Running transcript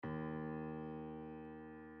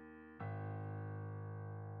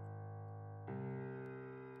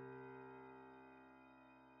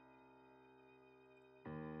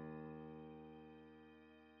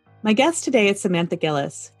My guest today is Samantha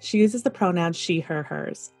Gillis. She uses the pronouns she, her,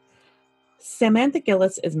 hers. Samantha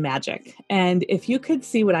Gillis is magic. And if you could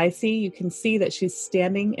see what I see, you can see that she's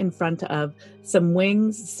standing in front of some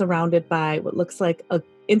wings surrounded by what looks like an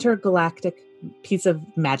intergalactic piece of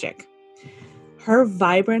magic. Her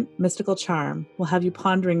vibrant, mystical charm will have you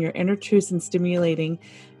pondering your inner truths and stimulating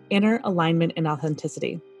inner alignment and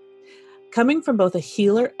authenticity. Coming from both a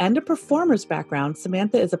healer and a performer's background,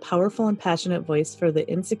 Samantha is a powerful and passionate voice for the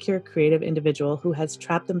insecure creative individual who has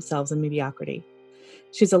trapped themselves in mediocrity.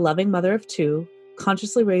 She's a loving mother of two,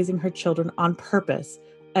 consciously raising her children on purpose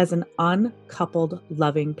as an uncoupled,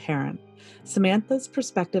 loving parent. Samantha's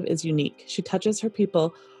perspective is unique. She touches her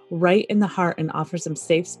people right in the heart and offers them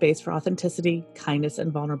safe space for authenticity, kindness,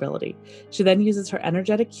 and vulnerability. She then uses her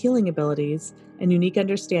energetic healing abilities and unique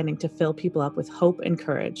understanding to fill people up with hope and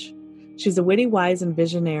courage. She's a witty, wise, and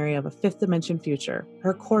visionary of a fifth dimension future.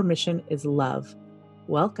 Her core mission is love.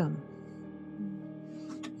 Welcome.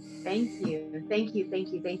 Thank you. Thank you. Thank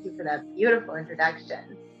you. Thank you for that beautiful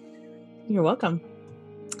introduction. You're welcome.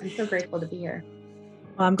 I'm so grateful to be here.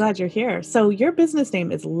 Well, I'm glad you're here. So your business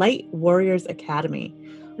name is Light Warriors Academy.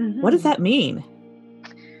 Mm-hmm. What does that mean?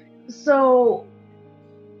 So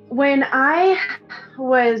when I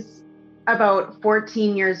was about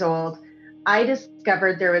 14 years old, I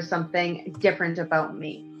discovered there was something different about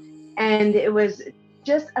me. And it was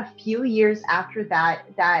just a few years after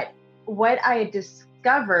that what I had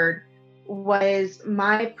discovered was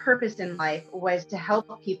my purpose in life was to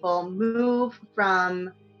help people move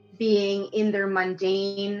from being in their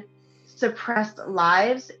mundane, suppressed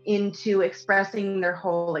lives into expressing their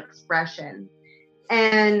whole expression.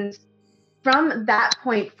 And from that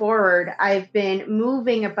point forward, I've been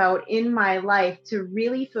moving about in my life to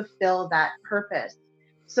really fulfill that purpose.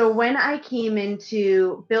 So when I came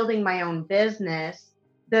into building my own business,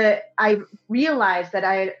 I realized that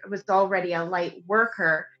I was already a light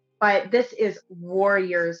worker, but this is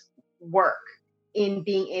warriors' work in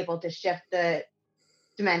being able to shift the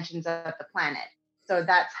dimensions of the planet. So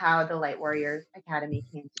that's how the Light Warriors Academy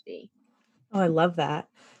came to be. Oh, I love that.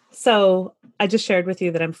 So I just shared with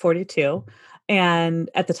you that I'm 42 and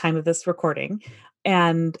at the time of this recording.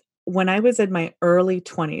 And when I was in my early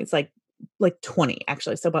 20s, like 20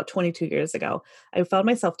 actually, so about 22 years ago, I found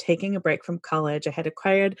myself taking a break from college. I had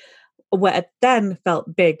acquired what then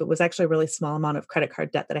felt big, but was actually a really small amount of credit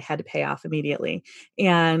card debt that I had to pay off immediately.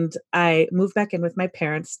 And I moved back in with my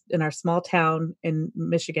parents in our small town in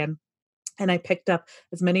Michigan. And I picked up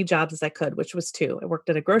as many jobs as I could, which was two. I worked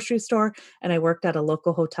at a grocery store and I worked at a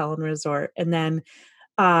local hotel and resort. And then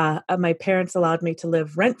my parents allowed me to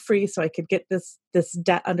live rent-free so I could get this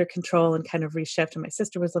debt under control and kind of reshift. And my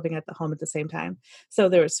sister was living at the home at the same time. So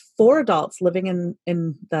there was 4 adults living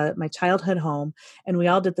in my childhood home, and we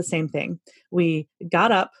all did the same thing. We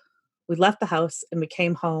got up, we left the house, and we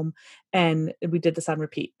came home, and we did this on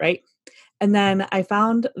repeat, right? And then I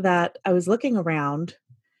found that I was looking around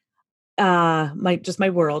my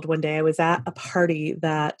world one day. I was at a party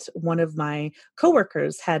that one of my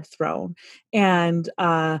coworkers had thrown, and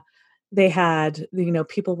they had,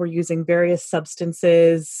 people were using various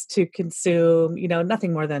substances to consume,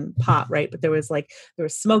 nothing more than pot, right? But there was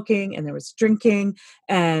smoking and there was drinking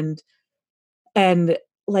and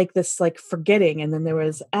like this, like forgetting. And then there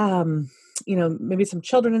was, maybe some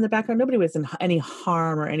children in the background. Nobody was in any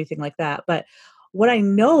harm or anything like that. But what I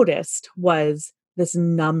noticed was this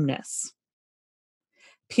numbness.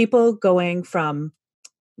 People going from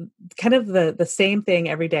kind of the same thing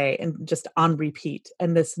every day and just on repeat,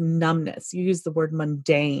 and this numbness. You use the word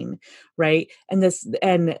mundane, right? And this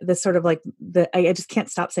sort of like I just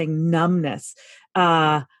can't stop saying numbness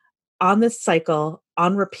on this cycle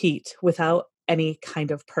on repeat without any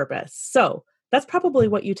kind of purpose. So that's probably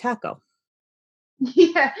what you tackle.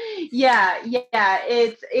 Yeah.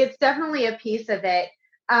 It's definitely a piece of it.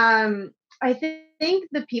 I think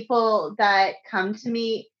the people that come to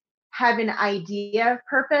me have an idea of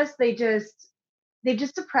purpose. They just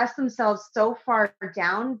suppress themselves so far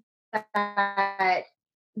down that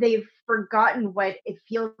they've forgotten what it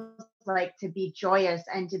feels like to be joyous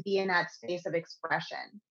and to be in that space of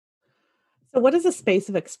expression. So what does a space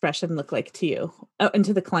of expression look like to you and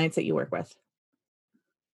to the clients that you work with?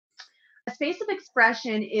 A space of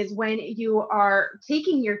expression is when you are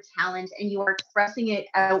taking your talent and you are expressing it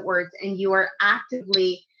outwards and you are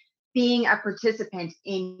actively being a participant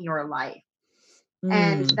in your life.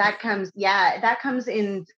 And that comes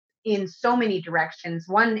in so many directions.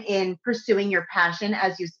 One, in pursuing your passion,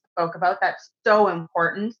 as you spoke about, that's so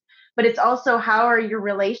important. But it's also, how are your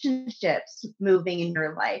relationships moving in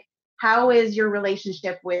your life? How is your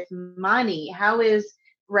relationship with money? How is,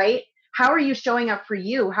 right? How are you showing up for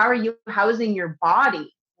you? How are you housing your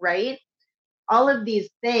body, right? All of these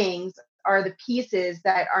things are the pieces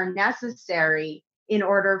that are necessary in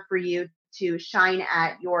order for you to shine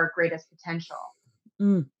at your greatest potential.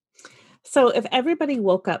 Mm. So if everybody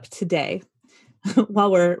woke up today,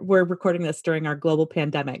 while we're recording this during our global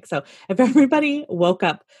pandemic, so if everybody woke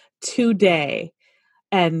up today,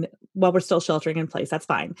 and while we're still sheltering in place, that's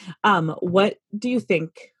fine. What do you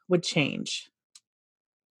think would change?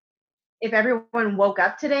 If everyone woke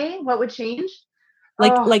up today, what would change?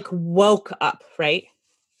 Like Oh, woke up, right?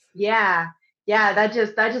 yeah. Yeah, that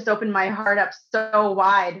just opened my heart up so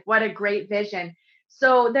wide. What a great vision.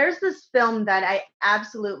 So there's this film that I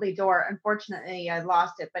absolutely adore. Unfortunately, I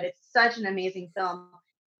lost it, but it's such an amazing film.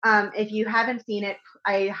 If you haven't seen it,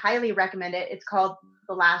 I highly recommend it. It's called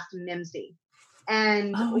The Last Mimsy.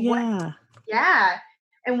 And Oh what yeah. Yeah.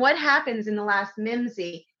 And what happens in The Last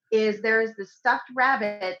Mimsy is there is this stuffed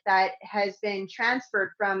rabbit that has been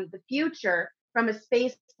transferred from the future, from a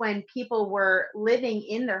space when people were living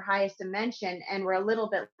in their highest dimension and were a little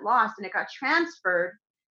bit lost, and it got transferred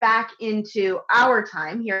back into our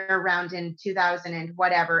time here around in 2000 and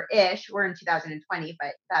whatever ish. We're in 2020,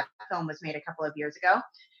 but that film was made a couple of years ago.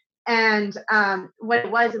 And what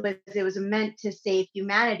it was meant to save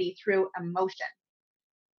humanity through emotion,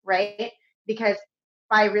 right? Because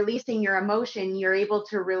by releasing your emotion, you're able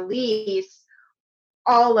to release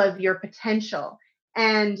all of your potential.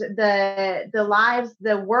 And the lives,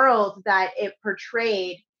 the world that it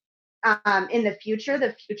portrayed in the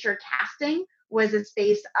future casting was a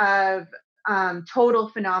space of total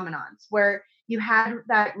phenomenons where you had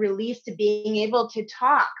that release to being able to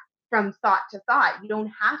talk from thought to thought. You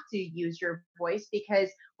don't have to use your voice because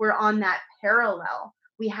we're on that parallel.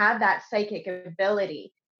 We have that psychic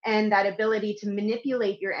ability and that ability to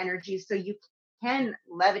manipulate your energy so you can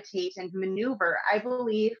levitate and maneuver. I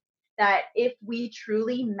believe that if we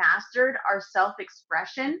truly mastered our self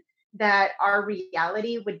expression, that our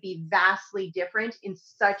reality would be vastly different in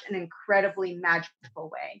such an incredibly magical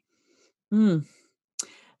way. Mm.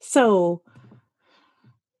 So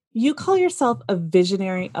you call yourself a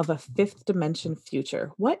visionary of a fifth dimension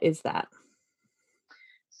future. What is that?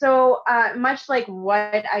 So, much like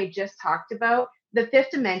what I just talked about, the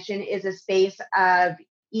fifth dimension is a space of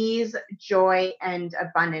ease, joy, and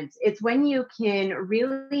abundance. It's when you can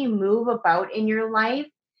really move about in your life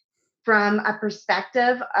from a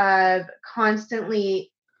perspective of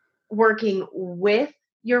constantly working with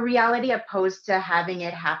your reality opposed to having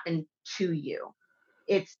it happen to you.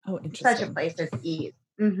 It's Oh, such a interesting. place of ease.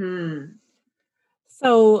 Mhm.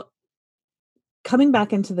 So coming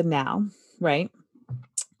back into the now, right?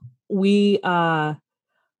 We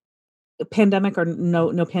pandemic or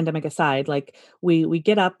no pandemic aside, like we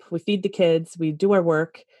get up, we feed the kids, we do our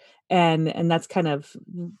work, and that's kind of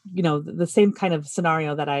the same kind of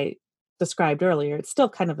scenario that I described earlier. It's still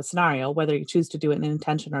kind of a scenario. Whether you choose to do it in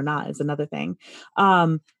intention or not is another thing.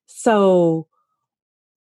 So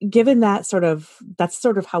given that's sort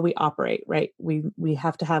of how we operate, right? We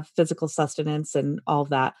have to have physical sustenance and all of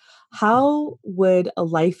that. How would a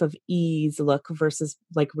life of ease look versus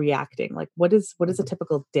like reacting? Like what does a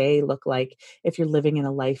typical day look like if you're living in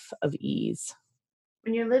a life of ease?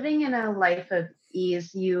 When you're living in a life of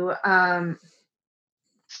ease, you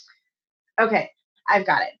okay, I've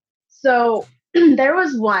got it. So there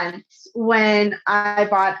was once when I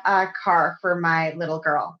bought a car for my little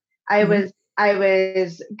girl. I Mhm. was I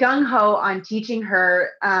was gung ho on teaching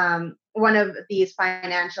her one of these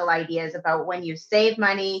financial ideas about when you save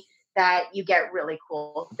money that you get really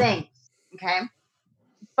cool things. Okay,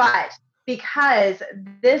 but because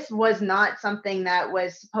this was not something that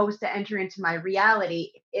was supposed to enter into my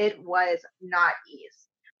reality, it was not ease.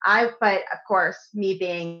 But of course, me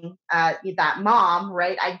being that mom,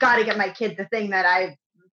 right? I got to get my kid the thing that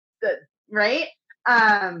the, right?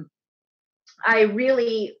 Um,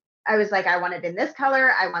 I was like, I want it in this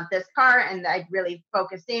color. I want this car. And I really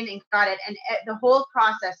focused in and got it. And the whole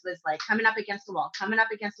process was like coming up against the wall, coming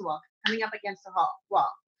up against the wall, coming up against the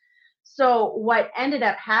wall. So what ended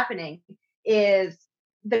up happening is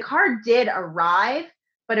the car did arrive,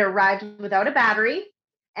 but it arrived without a battery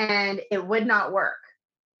and it would not work.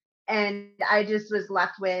 And I just was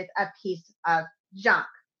left with a piece of junk.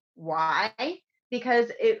 Why?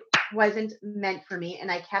 Because it wasn't meant for me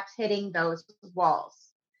and I kept hitting those walls.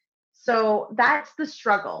 So that's the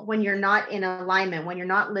struggle when you're not in alignment, when you're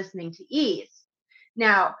not listening to ease.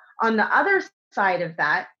 Now, on the other side of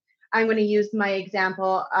that, I'm going to use my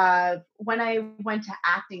example of when I went to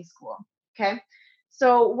acting school. Okay.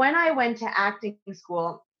 So when I went to acting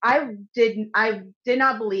school, I did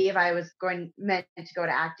not believe I was meant to go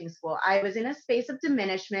to acting school. I was in a space of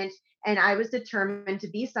diminishment, and I was determined to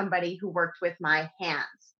be somebody who worked with my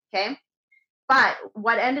hands. Okay. But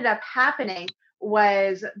what ended up happening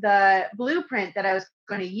was the blueprint that I was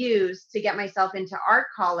going to use to get myself into art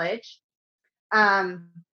college um,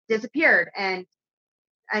 disappeared, and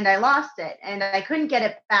I lost it, and I couldn't get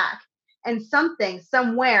it back. And something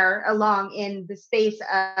somewhere along in the space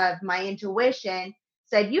of my intuition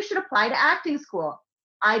said, you should apply to acting school.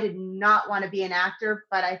 I did not want to be an actor,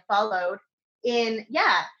 but I followed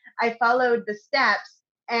I followed the steps.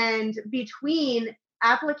 And between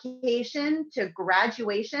application to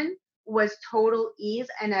graduation was total ease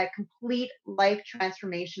and a complete life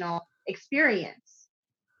transformational experience.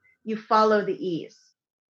 You follow the ease.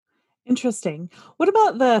 Interesting. What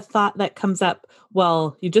about the thought that comes up?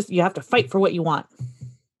 Well, you have to fight for what you want.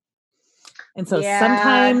 And so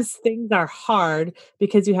sometimes things are hard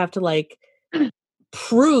because you have to like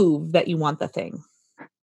prove that you want the thing.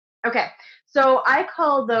 Okay. So I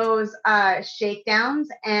call those shakedowns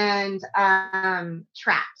and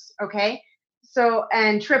traps. Okay. So,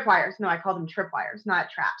 and tripwires. No, I call them tripwires, not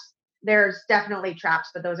traps. There's definitely traps,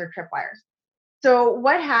 but those are tripwires. So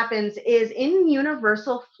what happens is in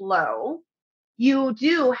universal flow, you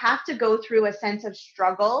do have to go through a sense of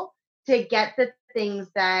struggle to get the things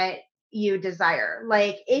that you desire.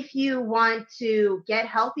 Like if you want to get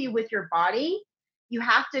healthy with your body, you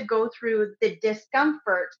have to go through the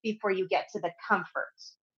discomfort before you get to the comfort.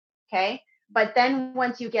 Okay. But then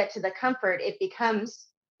once you get to the comfort, it becomes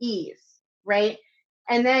ease, right?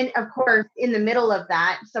 And then, of course, in the middle of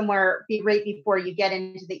that, somewhere right before you get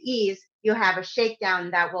into the ease, you have a shakedown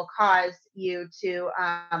that will cause you to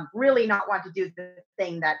really not want to do the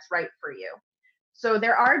thing that's right for you. So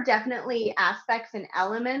there are definitely aspects and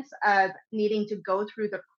elements of needing to go through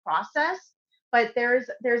the process, but there's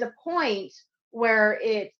a point where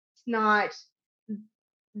it's not the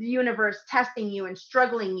universe testing you and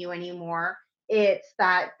struggling you anymore. It's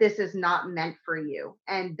that this is not meant for you,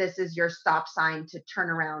 and this is your stop sign to turn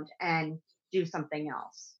around and do something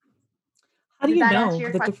else. How do you know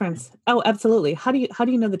the difference? Oh, absolutely. How do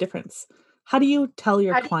you know the difference? How do you tell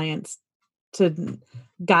your clients to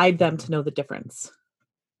guide them to know the difference?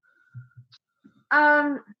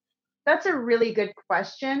 That's a really good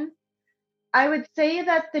question. I would say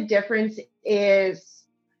that the difference is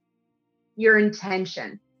your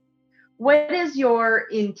intention. What is your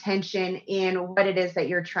intention in what it is that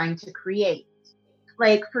you're trying to create?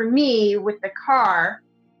 Like for me with the car,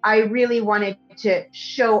 I really wanted to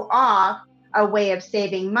show off a way of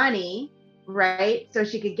saving money, right? So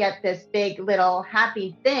she could get this big little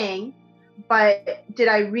happy thing. But did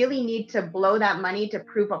I really need to blow that money to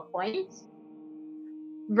prove a point?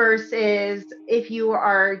 Versus if you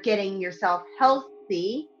are getting yourself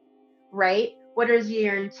healthy, right? What is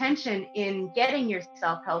your intention in getting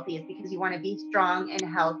yourself healthy? Is because you want to be strong and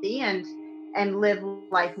healthy and live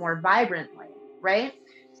life more vibrantly, right?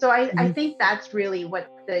 So I think that's really what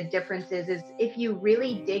the difference is if you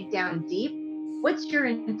really dig down deep, what's your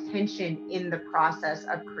intention in the process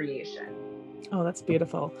of creation? Oh, that's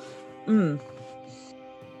beautiful. We're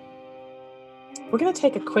going to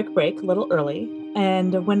take a quick break a little early.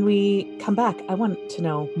 And when we come back, I want to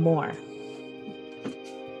know more.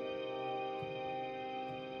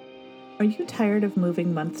 Are you tired of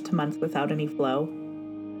moving month to month without any flow?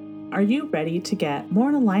 Are you ready to get more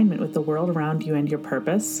in alignment with the world around you and your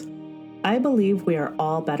purpose? I believe we are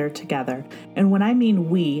all better together. And when I mean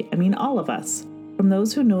we, I mean all of us. From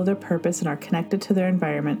those who know their purpose and are connected to their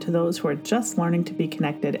environment to those who are just learning to be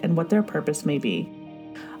connected and what their purpose may be.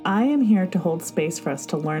 I am here to hold space for us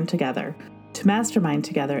to learn together, to mastermind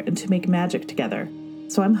together, and to make magic together.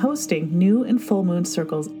 So I'm hosting new and full moon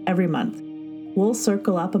circles every month. We'll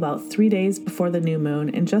circle up about 3 days before the new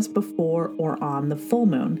moon and just before or on the full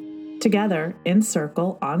moon. Together, in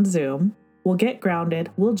circle, on Zoom, we'll get grounded,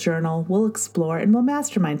 we'll journal, we'll explore, and we'll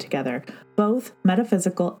mastermind together, both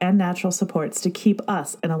metaphysical and natural supports to keep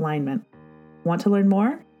us in alignment. Want to learn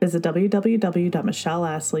more? Visit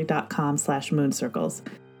www.michelleastley.com/mooncircles.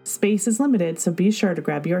 Space is limited, so be sure to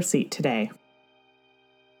grab your seat today.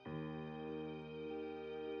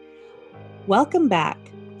 Welcome back.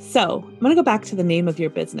 So I'm going to go back to the name of your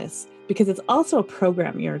business because it's also a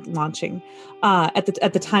program you're launching at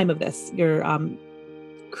the time of this. You're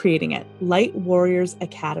creating it, Light Warriors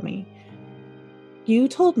Academy. You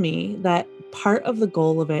told me that part of the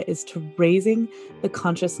goal of it is to raising the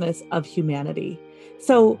consciousness of humanity.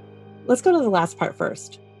 So let's go to the last part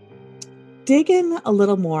first. Dig in a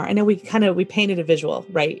little more. I know we painted a visual,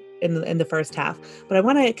 right? in the first half, but I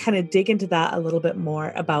want to kind of dig into that a little bit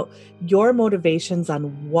more about your motivations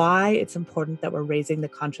on why it's important that we're raising the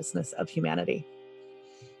consciousness of humanity.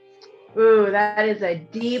 Ooh, that is a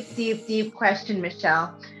deep, deep, deep question,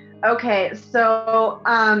 Michelle. Okay, so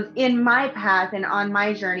in my path and on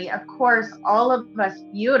my journey, of course, all of us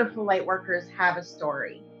beautiful light workers have a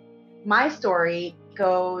story. My story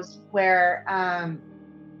goes where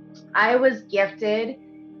I was gifted.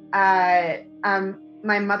 My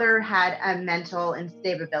mother had a mental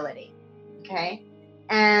instability. Okay,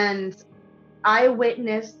 and I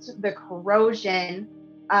witnessed the corrosion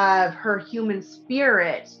of her human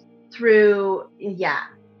spirit through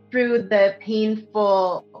the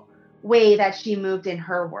painful way that she moved in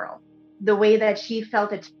her world, the way that she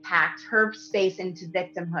felt attacked, her space into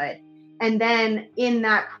victimhood. And then in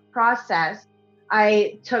that process,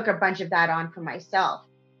 I took a bunch of that on for myself.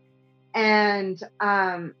 And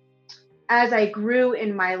as I grew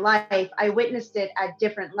in my life, I witnessed it at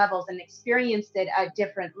different levels and experienced it at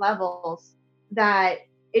different levels, that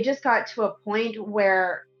it just got to a point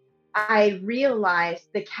where I realized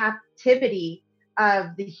the captivity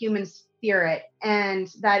of the human spirit, and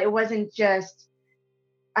that it wasn't just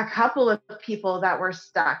a couple of people that were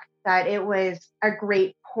stuck, that it was a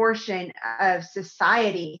great portion of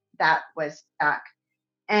society that was stuck.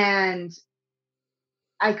 And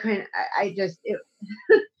I couldn't, I just, it,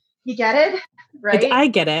 you get it? Right? I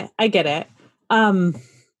get it. I get it.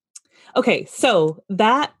 Okay, so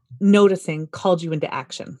that noticing called you into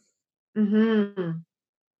action. Mm-hmm.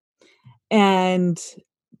 And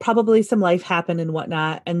probably some life happened and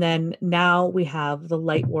whatnot. And then now we have the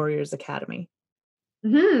Light Warriors Academy.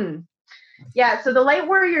 Mm-hmm. Yeah, so the Light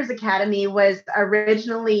Warriors Academy was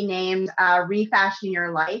originally named Refashion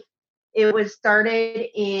Your Life. It was started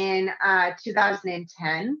in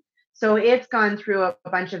 2010. So it's gone through a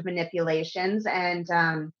bunch of manipulations. And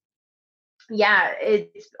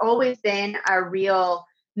it's always been a real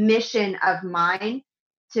mission of mine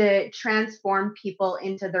to transform people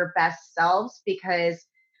into their best selves, because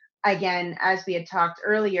again, as we had talked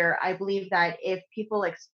earlier, I believe that if people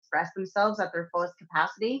express themselves at their fullest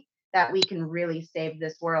capacity, that we can really save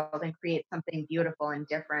this world and create something beautiful and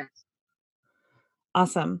different.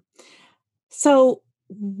 Awesome. So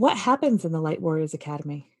what happens in the Light Warriors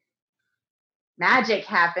Academy? Magic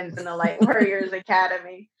happens in the Light Warriors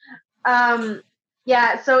Academy.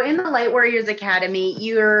 So in the Light Warriors Academy,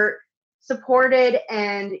 you're supported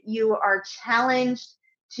and you are challenged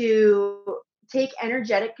to take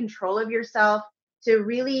energetic control of yourself, to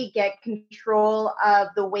really get control of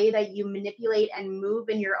the way that you manipulate and move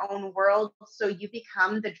in your own world, so you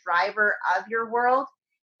become the driver of your world.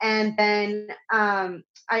 And then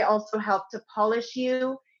I also help to polish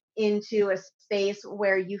you into a space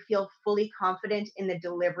where you feel fully confident in the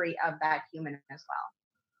delivery of that human as well.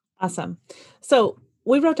 Awesome. So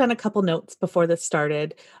we wrote down a couple notes before this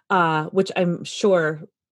started, which I'm sure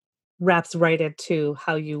wraps right into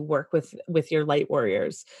how you work with your light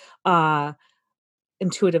warriors. Uh,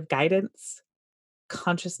 Intuitive guidance,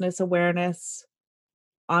 consciousness awareness,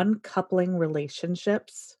 uncoupling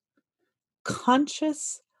relationships,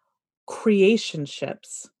 conscious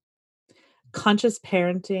creationships, conscious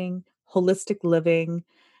parenting, holistic living,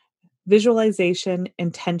 visualization,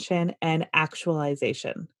 intention, and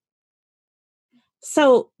actualization.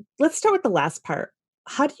 So let's start with the last part.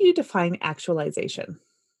 How do you define actualization?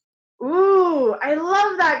 Ooh, I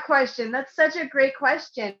love that question. That's such a great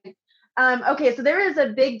question. Okay, so there is a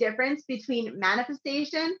big difference between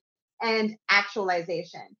manifestation and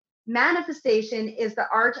actualization. Manifestation is the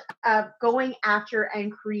art of going after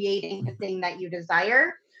and creating the thing that you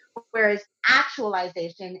desire, whereas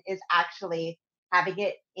actualization is actually having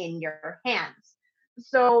it in your hands.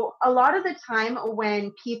 So, a lot of the time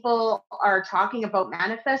when people are talking about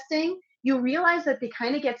manifesting, you realize that they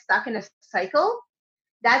kind of get stuck in a cycle.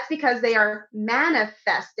 That's because they are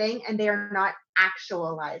manifesting and they are not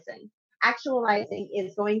actualizing. Actualizing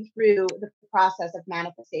is going through the process of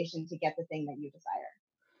manifestation to get the thing that you desire.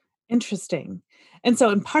 Interesting. And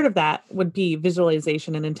so, and part of that would be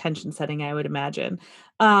visualization and intention setting, I would imagine.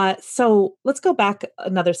 So let's go back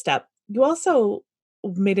another step. You also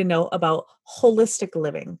made a note about holistic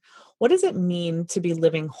living. What does it mean to be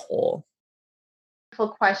living whole? Full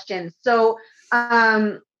question. So,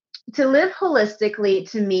 to live holistically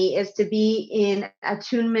to me is to be in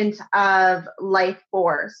attunement of life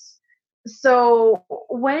force. So,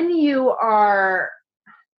 when you are,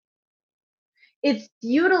 it's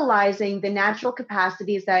utilizing the natural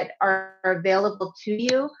capacities that are available to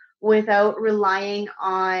you without relying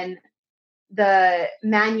on the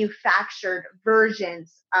manufactured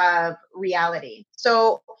versions of reality.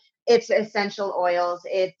 So it's essential oils,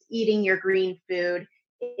 it's eating your green food,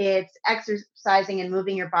 it's exercising and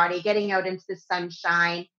moving your body, getting out into the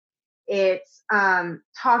sunshine, it's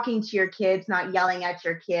talking to your kids, not yelling at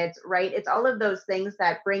your kids, right? It's all of those things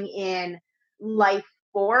that bring in life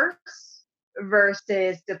force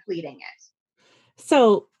versus depleting it.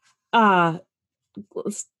 So, uh,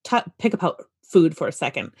 let's pick apart food for a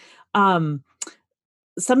second. Um,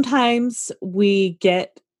 Sometimes we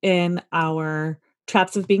get in our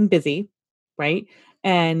traps of being busy, right?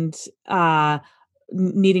 And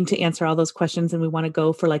needing to answer all those questions, and we want to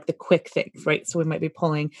go for like the quick things, right? So we might be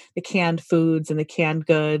pulling the canned foods and the canned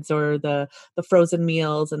goods, or the frozen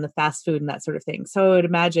meals and the fast food and that sort of thing. So I would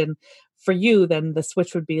imagine for you, then the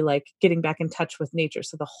switch would be like getting back in touch with nature.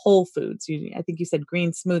 So the whole foods. I think you said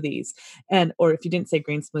green smoothies, and or if you didn't say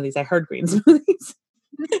green smoothies, I heard green smoothies.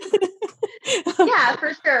 Yeah,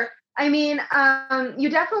 for sure. I mean, you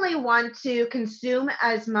definitely want to consume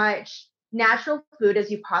as much natural food as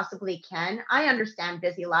you possibly can. I understand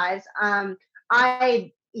busy lives.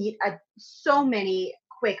 I eat so many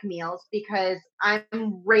quick meals because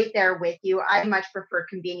I'm right there with you. I much prefer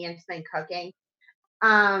convenience than cooking.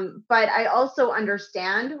 But I also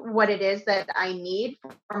understand what it is that I need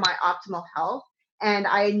for my optimal health, and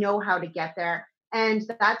I know how to get there. And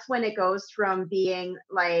that's when it goes from being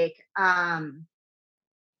like,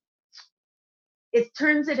 it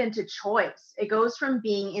turns it into choice. It goes from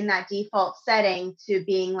being in that default setting to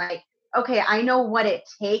being like, okay, I know what it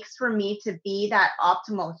takes for me to be that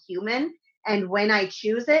optimal human. And when I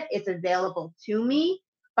choose it, it's available to me.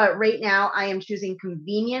 But right now, I am choosing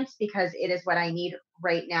convenience because it is what I need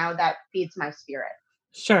right now that feeds my spirit.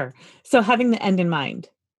 Sure. So having the end in mind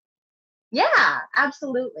Yeah,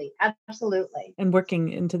 absolutely. Absolutely. and working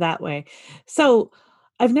into that way. So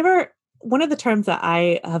I've never one of the terms that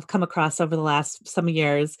I have come across over the last some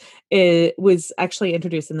years, it was actually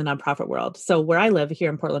introduced in the nonprofit world. So where I live here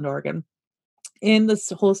in Portland, Oregon, in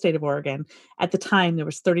this whole state of Oregon, at the time there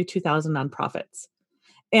was 32,000 nonprofits.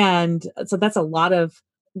 And so that's a lot of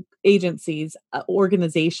agencies,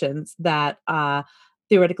 organizations that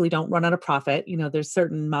theoretically don't run at a profit. There's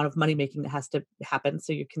certain amount of money making that has to happen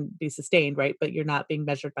so you can be sustained, right? But you're not being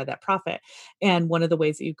measured by that profit. And one of the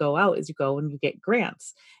ways that you go out is you go and you get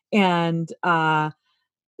grants. And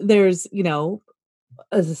there's,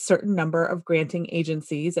 a certain number of granting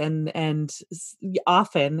agencies, and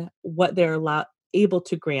often what they're able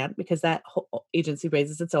to grant, because that whole agency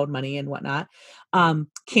raises its own money and whatnot,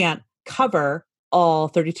 can't cover all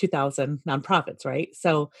 32,000 nonprofits, right?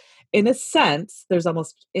 So in a sense, there's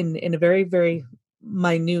almost in a very, very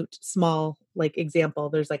minute, small like example,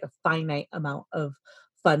 there's like a finite amount of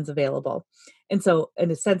funds available. And so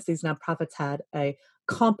in a sense, these nonprofits had a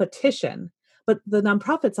competition, but the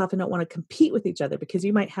nonprofits often don't want to compete with each other, because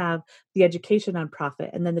you might have the education nonprofit,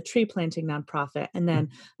 and then the tree planting nonprofit, and then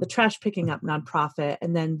the trash picking up nonprofit,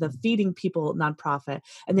 and then the feeding people nonprofit.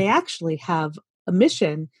 And they actually have a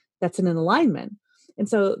mission that's in an alignment. And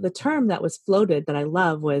so the term that was floated that I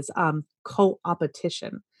love was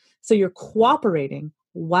co-opetition. So you're cooperating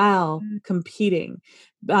while competing,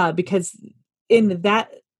 because in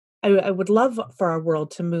that, I would love for our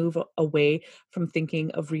world to move away from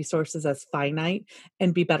thinking of resources as finite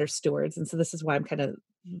and be better stewards. And so this is why I'm kind of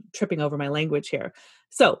tripping over my language here.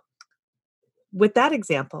 So with that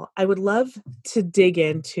example, I would love to dig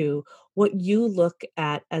into what you look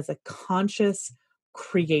at as a conscious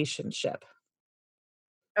creationship.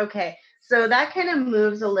 Okay. So that kind of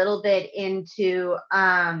moves a little bit into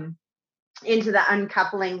the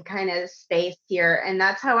uncoupling kind of space here. And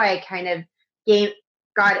that's how I kind of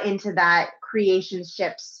got into that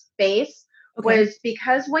creationship space, Okay. was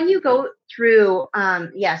because when you go through,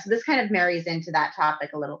 yeah, so this kind of marries into that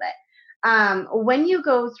topic a little bit. When you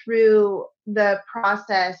go through the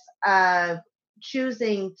process of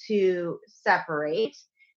choosing to separate,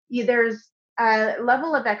 there's a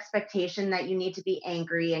level of expectation that you need to be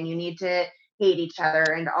angry and you need to hate each other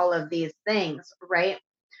and all of these things, right?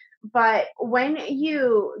 But when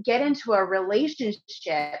you get into a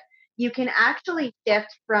relationship, you can actually shift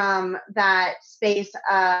from that space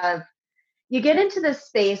of, you get into the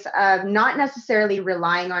space of not necessarily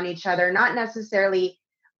relying on each other, not necessarily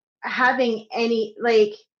having any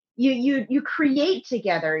like, you create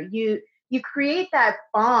together. You create that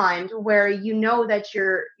bond where you know that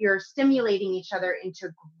you're stimulating each other into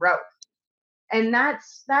growth. And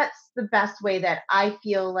that's the best way that I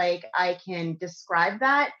feel like I can describe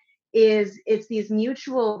that, is it's these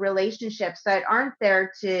mutual relationships that aren't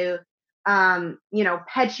there to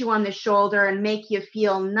pet you on the shoulder and make you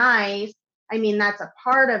feel nice. I mean, that's a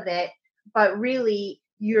part of it, but really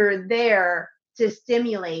you're there to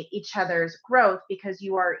stimulate each other's growth because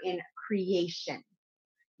you are in creation.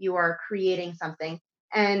 You are creating something.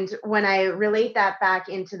 And when I relate that back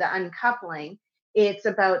into the uncoupling, it's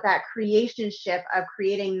about that creationship of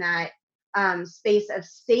creating that space of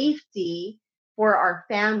safety for our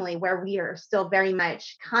family where we are still very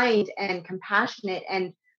much kind and compassionate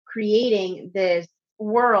and creating this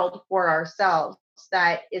world for ourselves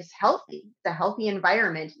that is healthy, the healthy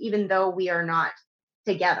environment, even though we are not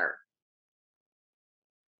together.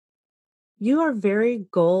 You are very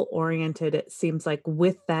goal oriented, it seems like,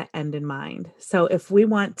 with that end in mind. So if we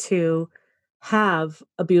want to have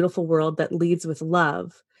a beautiful world that leads with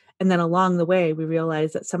love, and then along the way, we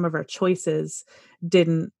realize that some of our choices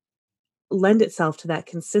didn't lend itself to that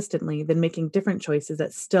consistently, then making different choices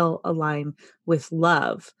that still align with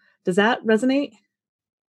love. Does that resonate?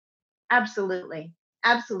 Absolutely.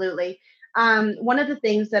 Absolutely. One of the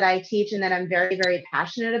things that I teach and that I'm very, very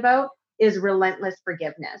passionate about is relentless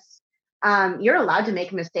forgiveness. You're allowed to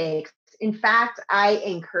make mistakes. In fact, I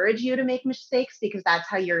encourage you to make mistakes because that's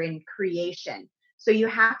how you're in creation. So you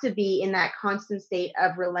have to be in that constant state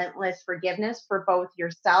of relentless forgiveness for both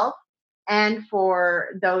yourself and for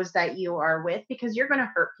those that you are with because you're going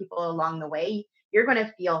to hurt people along the way. You're going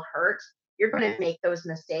to feel hurt, you're going to make those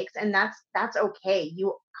mistakes, and that's okay.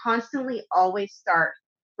 You constantly always start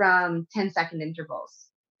from 10-second intervals.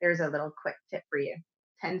 There's a little quick tip for you.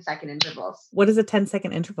 10-second intervals. What is a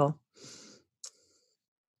 10-second interval?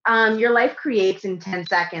 Your life creates in 10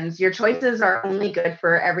 seconds. Your choices are only good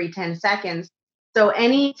for every 10 seconds. So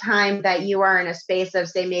any time that you are in a space of,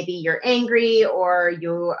 say, maybe you're angry or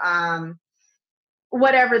you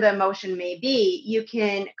whatever the emotion may be, you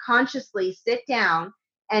can consciously sit down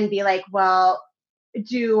and be like, well,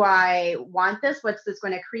 do I want this? What's this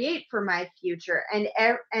going to create for my future? And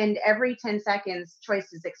every 10 seconds,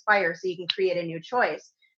 choices expire, so you can create a new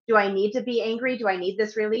choice. Do I need to be angry? Do I need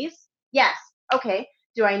this release? Yes. Okay.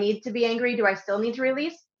 Do I need to be angry? Do I still need to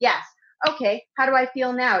release? Yes. Okay. How do I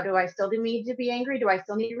feel now? Do I still need to be angry? Do I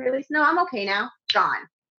still need to release? No, I'm okay now. Gone.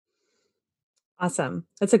 Awesome.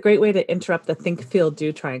 That's a great way to interrupt the think, feel,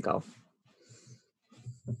 do triangle.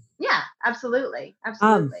 Yeah, absolutely. Um,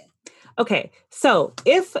 Absolutely. okay. So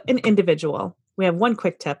if an individual, we have one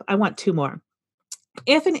quick tip, I want two more.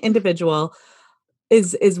 If an individual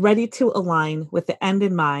is ready to align with the end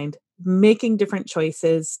in mind, making different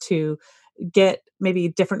choices to get maybe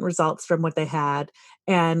different results from what they had,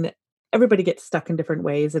 and everybody gets stuck in different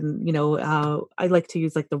ways. And I like to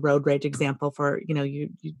use like the road rage example for you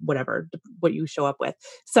whatever what you show up with.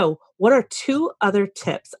 So, what are two other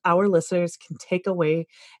tips our listeners can take away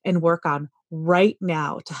and work on right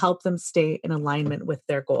now to help them stay in alignment with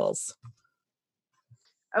their goals?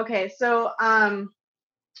 Okay, so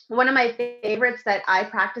one of my favorites that I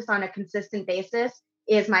practice on a consistent basis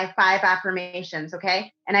is my 5 affirmations.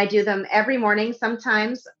 Okay. And I do them every morning.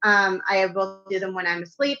 Sometimes I will do them when I'm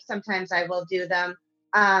asleep. Sometimes I will do them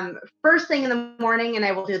first thing in the morning and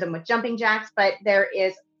I will do them with jumping jacks. But there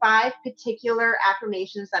is 5 particular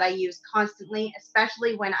affirmations that I use constantly,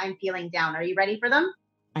 especially when I'm feeling down. Are you ready for them?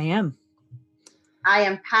 I am. I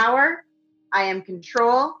am power. I am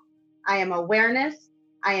control. I am awareness.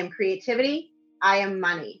 I am creativity. I am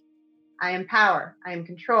money. I am power. I am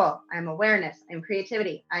control. I am awareness. I am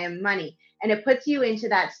creativity. I am money. And it puts you into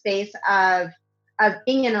that space of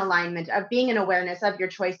being in alignment, of being in awareness of your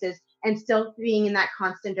choices, and still being in that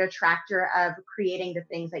constant attractor of creating the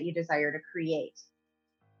things that you desire to create.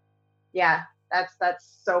 Yeah,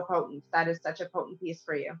 that's so potent. That is such a potent piece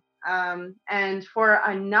for you. And for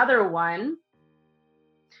another one,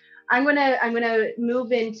 I'm gonna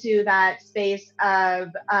move into that space of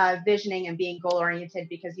visioning and being goal oriented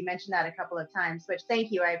because you mentioned that a couple of times. Which thank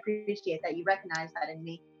you, I appreciate that you recognize that in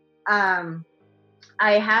me. Um,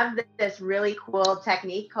 I have this really cool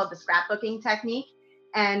technique called the scrapbooking technique,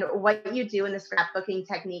 and what you do in the scrapbooking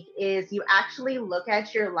technique is you actually look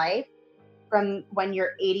at your life from when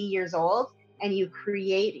you're 80 years old and you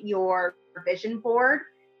create your vision board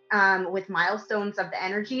with milestones of the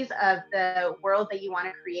energies of the world that you want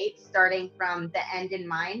to create, starting from the end in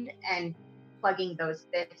mind and plugging those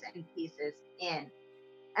bits and pieces in.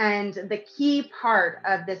 And the key part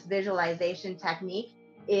of this visualization technique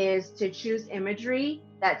is to choose imagery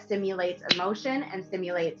that stimulates emotion and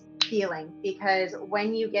stimulates feeling. Because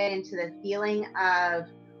when you get into the feeling of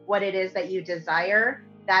what it is that you desire,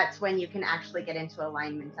 that's when you can actually get into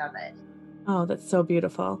alignment of it. Oh, that's so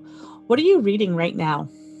beautiful. What are you reading right now?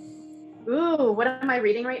 Ooh, what am I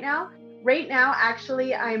reading right now? Right now,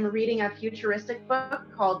 actually, I'm reading a futuristic book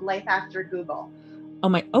called Life After Google.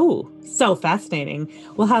 So fascinating.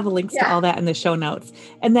 We'll have links to all that in the show notes.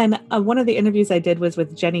 And then one of the interviews I did was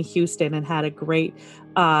with Jenny Houston and had a great,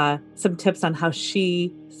 some tips on how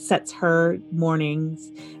she sets her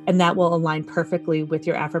mornings, and that will align perfectly with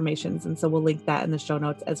your affirmations. And so we'll link that in the show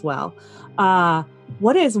notes as well.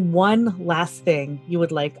 What is one last thing you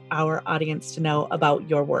would like our audience to know about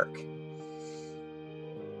your work?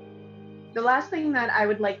 The last thing that I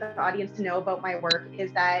would like the audience to know about my work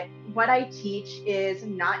is that what I teach is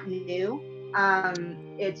not new.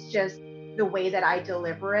 It's just the way that I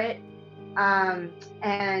deliver it.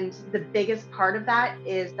 And the biggest part of that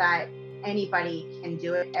is that anybody can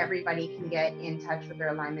do it. Everybody can get in touch with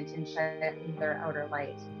their alignment and shed their outer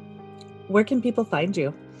light. Where can people find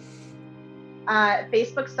you?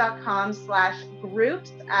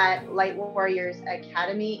 Facebook.com/groups at Light Warriors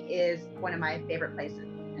Academy is one of my favorite places.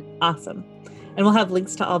 Awesome. And we'll have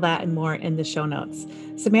links to all that and more in the show notes.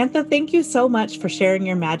 Samantha, thank you so much for sharing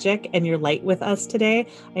your magic and your light with us today.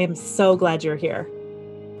 I am so glad you're here.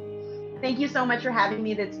 Thank you so much for having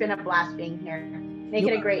me. It's been a blast being here. Make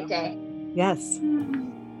it a great day. Yes.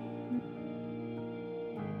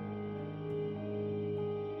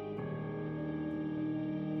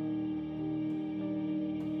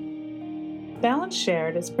 Balance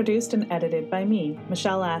Shared is produced and edited by me,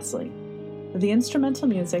 Michelle Astley. The instrumental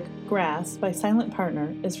music, Grass, by Silent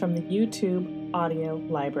Partner, is from the YouTube Audio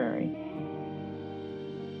Library.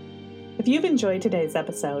 If you've enjoyed today's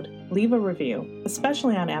episode, leave a review,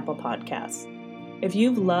 especially on Apple Podcasts. If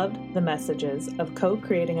you've loved the messages of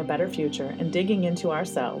co-creating a better future and digging into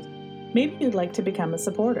ourselves, maybe you'd like to become a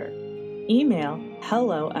supporter. Email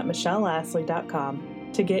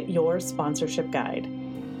hello@michelleastley.com to get your sponsorship guide.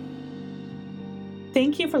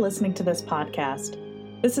 Thank you for listening to this podcast.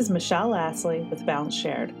 This is Michelle Astley with Balance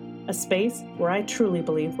Shared, a space where I truly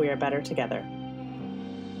believe we are better together.